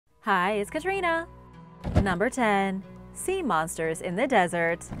Hi, it's Katrina. Number 10. Sea monsters in the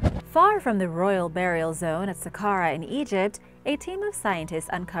desert. Far from the royal burial zone at Saqqara in Egypt, a team of scientists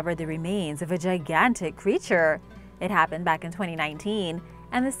uncovered the remains of a gigantic creature. It happened back in 2019,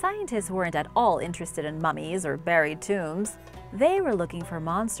 and the scientists weren't at all interested in mummies or buried tombs. They were looking for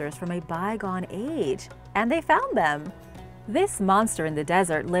monsters from a bygone age, and they found them. This monster in the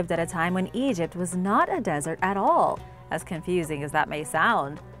desert lived at a time when Egypt was not a desert at all, as confusing as that may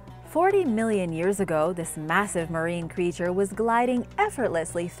sound. 40 million years ago, this massive marine creature was gliding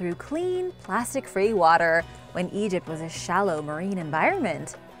effortlessly through clean, plastic-free water when Egypt was a shallow marine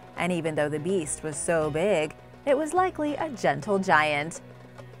environment. And even though the beast was so big, it was likely a gentle giant.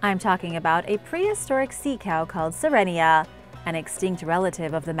 I'm talking about a prehistoric sea cow called Sirenia, an extinct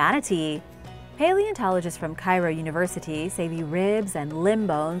relative of the manatee. Paleontologists from Cairo University say the ribs and limb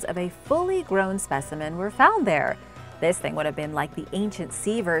bones of a fully grown specimen were found there. This thing would have been like the ancient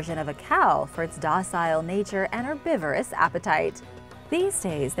sea version of a cow for its docile nature and herbivorous appetite. These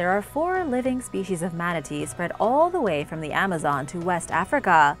days, there are 4 living species of manatee spread all the way from the Amazon to West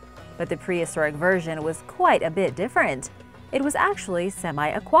Africa. But the prehistoric version was quite a bit different. It was actually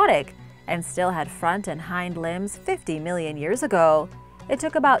semi-aquatic and still had front and hind limbs 50 million years ago. It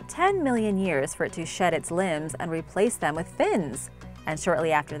took about 10 million years for it to shed its limbs and replace them with fins. And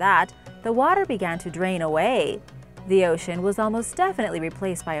shortly after that, the water began to drain away. The ocean was almost definitely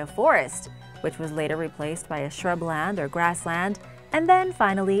replaced by a forest, which was later replaced by a shrubland or grassland, and then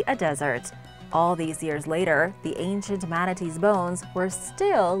finally a desert. All these years later, the ancient manatee's bones were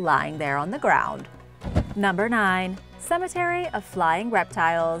still lying there on the ground. Number 9. Cemetery of Flying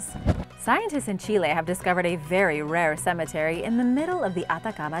Reptiles. Scientists in Chile have discovered a very rare cemetery in the middle of the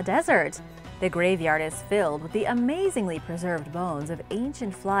Atacama Desert. The graveyard is filled with the amazingly preserved bones of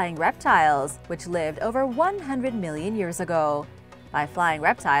ancient flying reptiles, which lived over 100 million years ago. By flying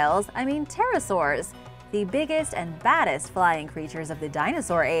reptiles, I mean pterosaurs, the biggest and baddest flying creatures of the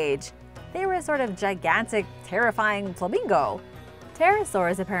dinosaur age. They were a sort of gigantic, terrifying flamingo.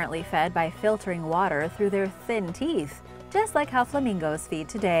 Pterosaurs apparently fed by filtering water through their thin teeth, just like how flamingos feed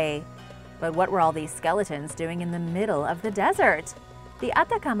today. But what were all these skeletons doing in the middle of the desert? The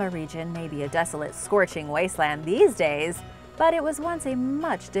Atacama region may be a desolate, scorching wasteland these days, but it was once a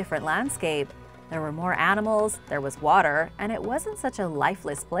much different landscape. There were more animals, there was water, and it wasn't such a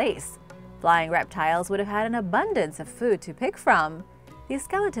lifeless place. Flying reptiles would have had an abundance of food to pick from. These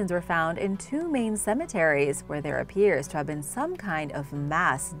skeletons were found in 2 main cemeteries where there appears to have been some kind of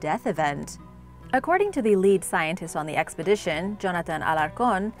mass death event. According to the lead scientist on the expedition, Jonathan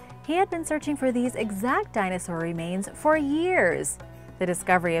Alarcón, he had been searching for these exact dinosaur remains for years. The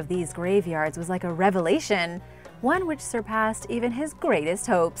discovery of these graveyards was like a revelation, one which surpassed even his greatest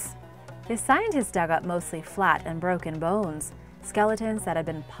hopes. The scientists dug up mostly flat and broken bones, skeletons that had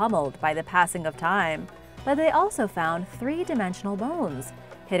been pummeled by the passing of time, but they also found 3-dimensional bones,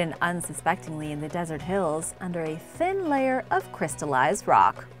 hidden unsuspectingly in the desert hills under a thin layer of crystallized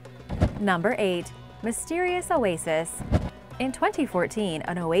rock. Number 8. Mysterious Oasis. In 2014,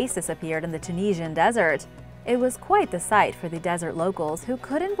 an oasis appeared in the Tunisian desert. It was quite the sight for the desert locals who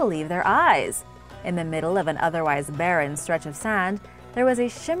couldn't believe their eyes. In the middle of an otherwise barren stretch of sand, there was a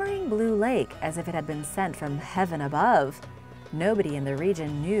shimmering blue lake as if it had been sent from heaven above. Nobody in the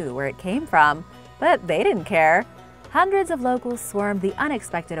region knew where it came from, but they didn't care. Hundreds of locals swarmed the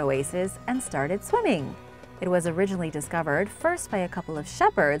unexpected oasis and started swimming. It was originally discovered first by a couple of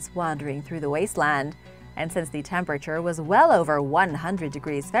shepherds wandering through the wasteland, and since the temperature was well over 100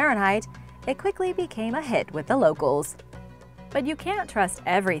 degrees Fahrenheit, it quickly became a hit with the locals. But you can't trust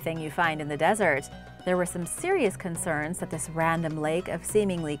everything you find in the desert. There were some serious concerns that this random lake of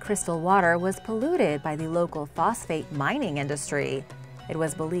seemingly crystal water was polluted by the local phosphate mining industry. It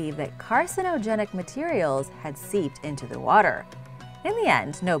was believed that carcinogenic materials had seeped into the water. In the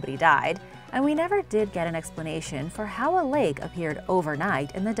end, nobody died, and we never did get an explanation for how a lake appeared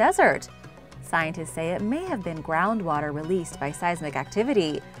overnight in the desert. Scientists say it may have been groundwater released by seismic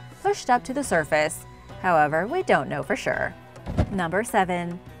activity, pushed up to the surface. However, we don't know for sure. Number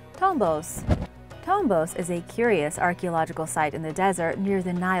 7. Tombos. Tombos is a curious archaeological site in the desert near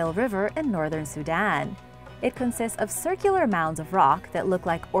the Nile River in northern Sudan. It consists of circular mounds of rock that look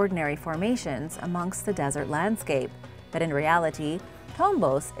like ordinary formations amongst the desert landscape. But in reality,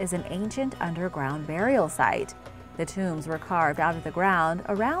 Tombos is an ancient underground burial site. The tombs were carved out of the ground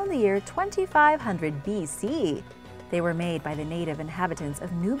around the year 2500 BC. They were made by the native inhabitants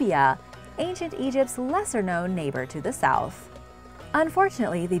of Nubia, ancient Egypt's lesser-known neighbor to the south.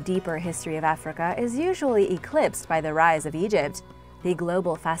 Unfortunately, the deeper history of Africa is usually eclipsed by the rise of Egypt. The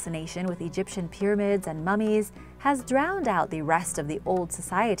global fascination with Egyptian pyramids and mummies has drowned out the rest of the old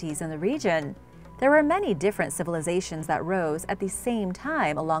societies in the region. There were many different civilizations that rose at the same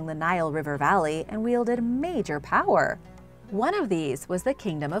time along the Nile River Valley and wielded major power. One of these was the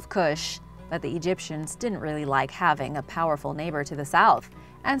Kingdom of Kush, but the Egyptians didn't really like having a powerful neighbor to the south,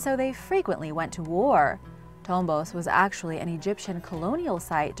 and so they frequently went to war. Tombos was actually an Egyptian colonial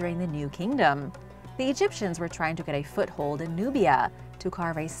site during the New Kingdom. The Egyptians were trying to get a foothold in Nubia to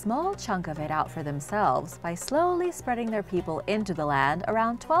carve a small chunk of it out for themselves by slowly spreading their people into the land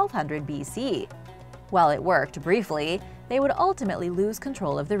around 1200 BC. While it worked briefly, they would ultimately lose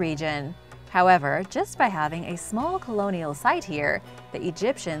control of the region. However, just by having a small colonial site here, the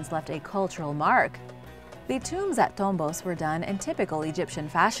Egyptians left a cultural mark. The tombs at Tombos were done in typical Egyptian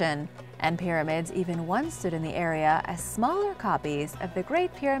fashion, and pyramids even once stood in the area as smaller copies of the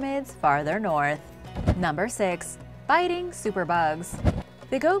Great Pyramids farther north. Number 6. Biting superbugs.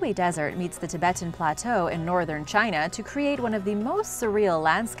 The Gobi Desert meets the Tibetan Plateau in northern China to create one of the most surreal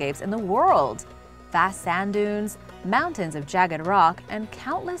landscapes in the world. Vast sand dunes, mountains of jagged rock, and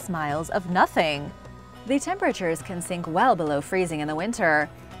countless miles of nothing. The temperatures can sink well below freezing in the winter,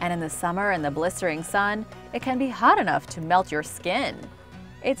 and in the summer in the blistering sun, it can be hot enough to melt your skin.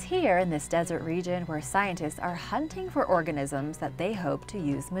 It's here in this desert region where scientists are hunting for organisms that they hope to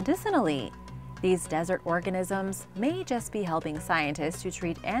use medicinally. These desert organisms may just be helping scientists to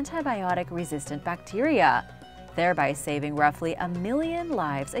treat antibiotic-resistant bacteria, thereby saving roughly 1 million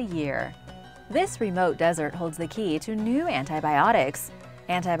lives a year. This remote desert holds the key to new antibiotics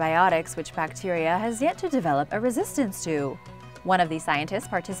which bacteria has yet to develop a resistance to. One of the scientists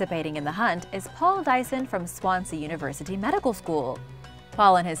participating in the hunt is Paul Dyson from Swansea University Medical School.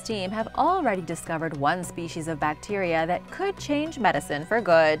 Paul and his team have already discovered one species of bacteria that could change medicine for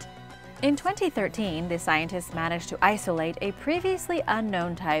good. In 2013, the scientists managed to isolate a previously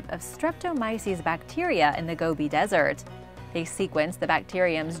unknown type of Streptomyces bacteria in the Gobi Desert. They sequenced the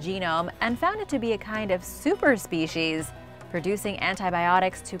bacterium's genome and found it to be a kind of super species, producing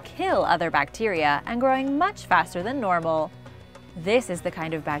antibiotics to kill other bacteria and growing much faster than normal. This is the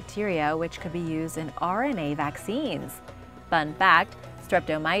kind of bacteria which could be used in RNA vaccines. Fun fact,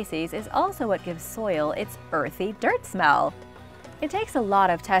 Streptomyces is also what gives soil its earthy dirt smell. It takes a lot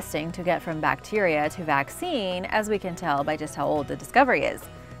of testing to get from bacteria to vaccine, as we can tell by just how old the discovery is.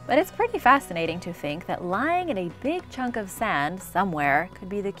 But it's pretty fascinating to think that lying in a big chunk of sand somewhere could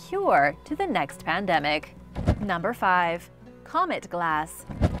be the cure to the next pandemic. Number 5. Comet glass.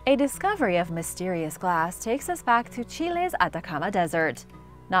 A discovery of mysterious glass takes us back to Chile's Atacama Desert.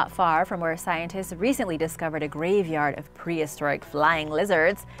 Not far from where scientists recently discovered a graveyard of prehistoric flying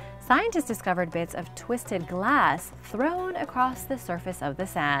lizards, scientists discovered bits of twisted glass thrown across the surface of the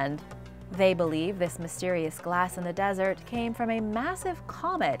sand. They believe this mysterious glass in the desert came from a massive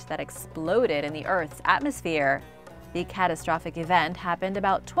comet that exploded in the Earth's atmosphere. The catastrophic event happened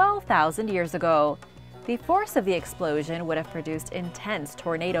about 12,000 years ago. The force of the explosion would have produced intense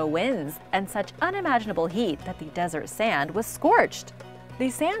tornado winds and such unimaginable heat that the desert sand was scorched. The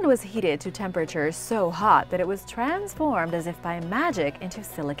sand was heated to temperatures so hot that it was transformed as if by magic into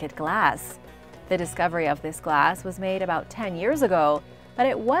silicate glass. The discovery of this glass was made about 10 years ago, but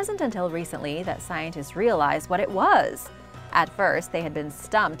it wasn't until recently that scientists realized what it was. At first, they had been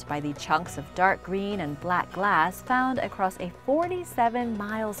stumped by the chunks of dark green and black glass found across a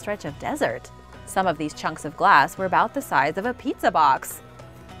 47-mile stretch of desert. Some of these chunks of glass were about the size of a pizza box.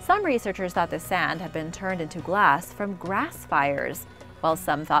 Some researchers thought the sand had been turned into glass from grass fires, while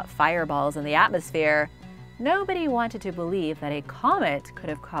some thought fireballs in the atmosphere. Nobody wanted to believe that a comet could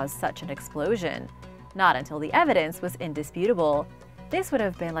have caused such an explosion. Not until the evidence was indisputable. This would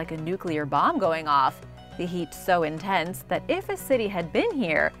have been like a nuclear bomb going off, the heat so intense that if a city had been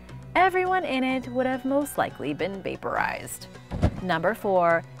here, everyone in it would have most likely been vaporized. Number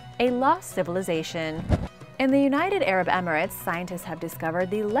 4. A lost civilization. In the United Arab Emirates, scientists have discovered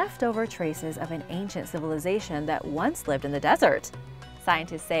the leftover traces of an ancient civilization that once lived in the desert.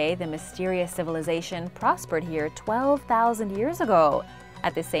 Scientists say the mysterious civilization prospered here 12,000 years ago.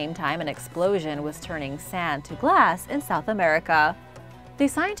 At the same time, an explosion was turning sand to glass in South America. The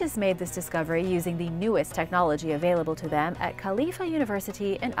scientists made this discovery using the newest technology available to them at Khalifa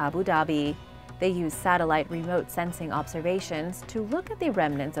University in Abu Dhabi. They used satellite remote sensing observations to look at the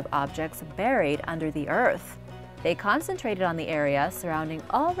remnants of objects buried under the earth. They concentrated on the area surrounding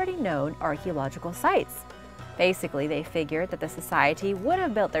already known archaeological sites. Basically, they figured that the society would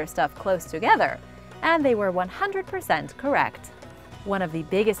have built their stuff close together, and they were 100% correct. One of the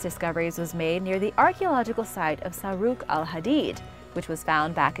biggest discoveries was made near the archaeological site of Saruq al-Hadid, which was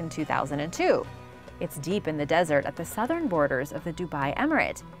found back in 2002. It's deep in the desert at the southern borders of the Dubai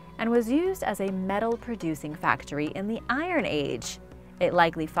Emirate and was used as a metal-producing factory in the Iron Age. It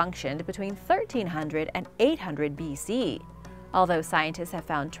likely functioned between 1300 and 800 BC. Although scientists have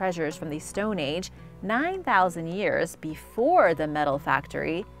found treasures from the Stone Age 9,000 years before the metal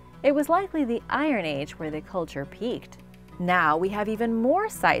factory, it was likely the Iron Age where the culture peaked. Now we have even more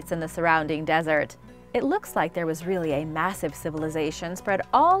sites in the surrounding desert. It looks like there was really a massive civilization spread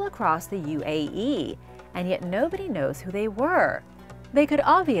all across the UAE, and yet nobody knows who they were. They could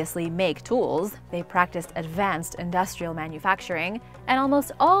obviously make tools, they practiced advanced industrial manufacturing, and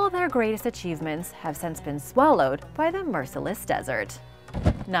almost all their greatest achievements have since been swallowed by the merciless desert.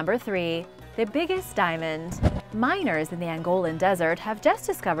 Number 3. The biggest diamond. Miners in the Angolan desert have just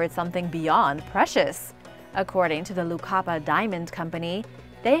discovered something beyond precious. According to the Lucapa Diamond Company,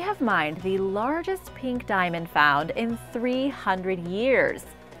 they have mined the largest pink diamond found in 300 years.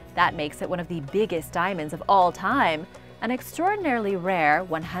 That makes it one of the biggest diamonds of all time, an extraordinarily rare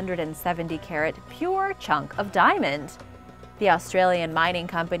 170-carat pure chunk of diamond. The Australian mining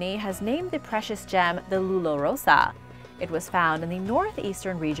company has named the precious gem the Lulo Rosa. It was found in the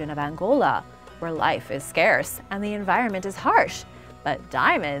northeastern region of Angola, where life is scarce and the environment is harsh, but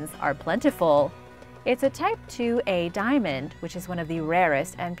diamonds are plentiful. It's a Type 2A diamond, which is one of the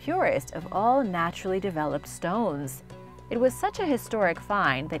rarest and purest of all naturally developed stones. It was such a historic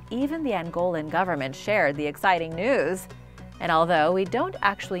find that even the Angolan government shared the exciting news. And although we don't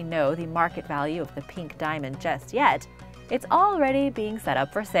actually know the market value of the pink diamond just yet, it's already being set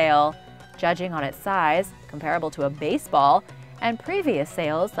up for sale. Judging on its size, comparable to a baseball, and previous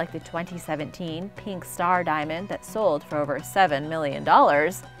sales like the 2017 Pink Star diamond that sold for over $7 million,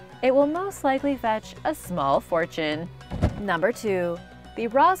 it will most likely fetch a small fortune. Number 2. The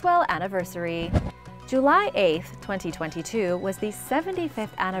Roswell Anniversary. July 8, 2022 was the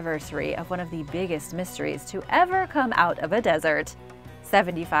 75th anniversary of one of the biggest mysteries to ever come out of a desert.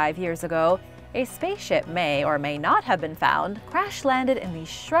 75 years ago, a spaceship may or may not have been found crash-landed in the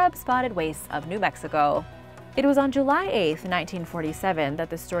shrub-spotted wastes of New Mexico. It was on July 8, 1947 that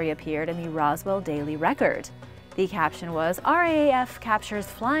the story appeared in the Roswell Daily Record. The caption was, "RAAF captures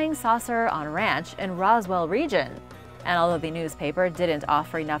flying saucer on ranch in Roswell region." And although the newspaper didn't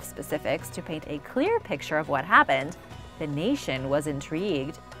offer enough specifics to paint a clear picture of what happened, the nation was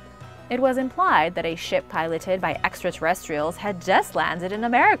intrigued. It was implied that a ship piloted by extraterrestrials had just landed in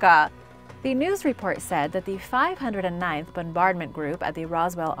America. The news report said that the 509th Bombardment Group at the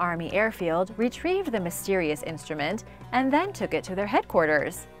Roswell Army Airfield retrieved the mysterious instrument and then took it to their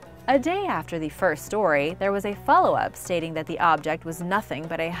headquarters. A day after the first story, there was a follow-up stating that the object was nothing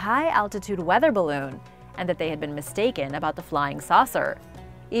but a high-altitude weather balloon and that they had been mistaken about the flying saucer.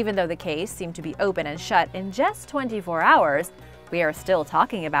 Even though the case seemed to be open and shut in just 24 hours, we are still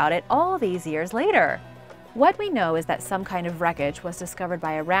talking about it all these years later. What we know is that some kind of wreckage was discovered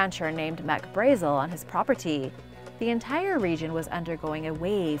by a rancher named Mac Brazel on his property. The entire region was undergoing a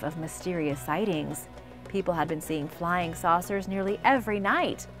wave of mysterious sightings. People had been seeing flying saucers nearly every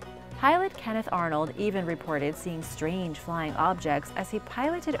night. Pilot Kenneth Arnold even reported seeing strange flying objects as he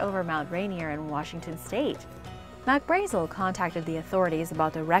piloted over Mount Rainier in Washington state. Mac Brazel contacted the authorities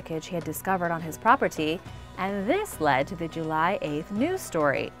about the wreckage he had discovered on his property, and this led to the July 8th news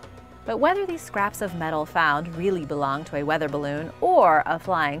story. But whether these scraps of metal found really belong to a weather balloon or a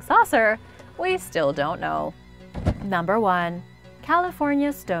flying saucer, we still don't know. Number 1.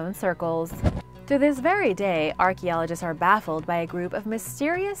 California Stone Circles. To this very day, archaeologists are baffled by a group of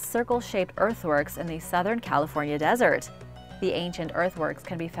mysterious circle-shaped earthworks in the Southern California desert. The ancient earthworks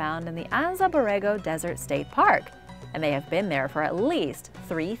can be found in the Anza Borrego Desert State Park, and they have been there for at least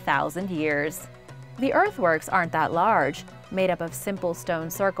 3,000 years. The earthworks aren't that large, made up of simple stone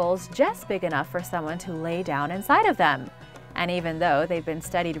circles just big enough for someone to lay down inside of them. And even though they've been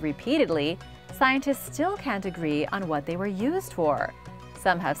studied repeatedly, scientists still can't agree on what they were used for.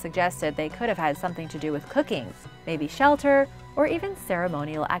 Some have suggested they could have had something to do with cooking, maybe shelter, or even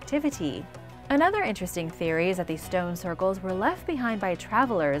ceremonial activity. Another interesting theory is that these stone circles were left behind by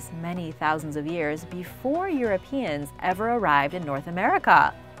travelers many thousands of years before Europeans ever arrived in North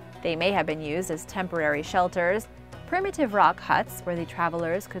America. They may have been used as temporary shelters, primitive rock huts where the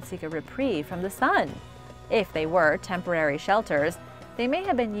travelers could seek a reprieve from the sun. If they were temporary shelters, they may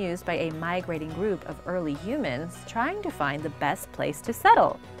have been used by a migrating group of early humans trying to find the best place to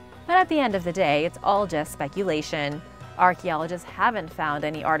settle. But at the end of the day, it's all just speculation. Archaeologists haven't found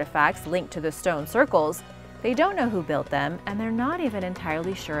any artifacts linked to the stone circles. They don't know who built them, and they're not even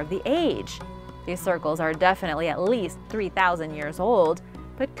entirely sure of the age. These circles are definitely at least 3,000 years old,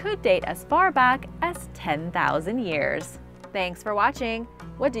 but could date as far back as 10,000 years. Thanks for watching!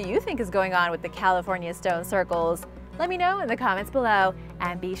 What do you think is going on with the California stone circles? Let me know in the comments below,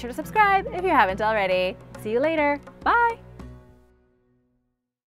 and be sure to subscribe if you haven't already. See you later. Bye!